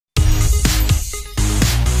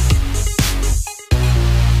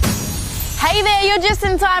Hey there, you're just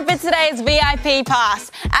in time for today's VIP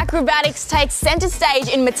pass. Acrobatics takes centre stage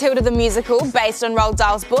in Matilda the musical, based on Roald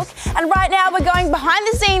Dahl's book. And right now we're going behind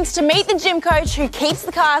the scenes to meet the gym coach who keeps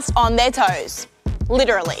the cast on their toes.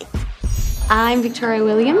 Literally. I'm Victoria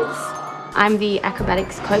Williams. I'm the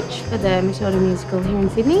acrobatics coach for the Matilda musical here in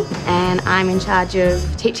Sydney, and I'm in charge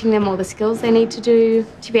of teaching them all the skills they need to do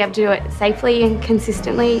to be able to do it safely and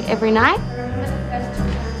consistently every night.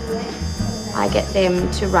 I get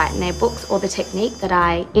them to write in their books or the technique that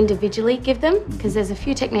I individually give them, because there's a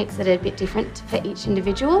few techniques that are a bit different for each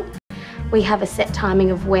individual. We have a set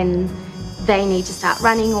timing of when they need to start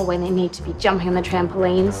running or when they need to be jumping on the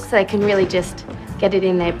trampolines, so they can really just get it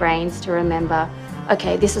in their brains to remember,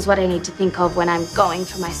 okay, this is what I need to think of when I'm going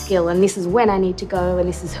for my skill, and this is when I need to go, and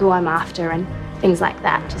this is who I'm after, and things like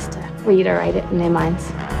that, just to reiterate it in their minds.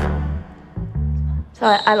 So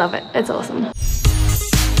I love it, it's awesome.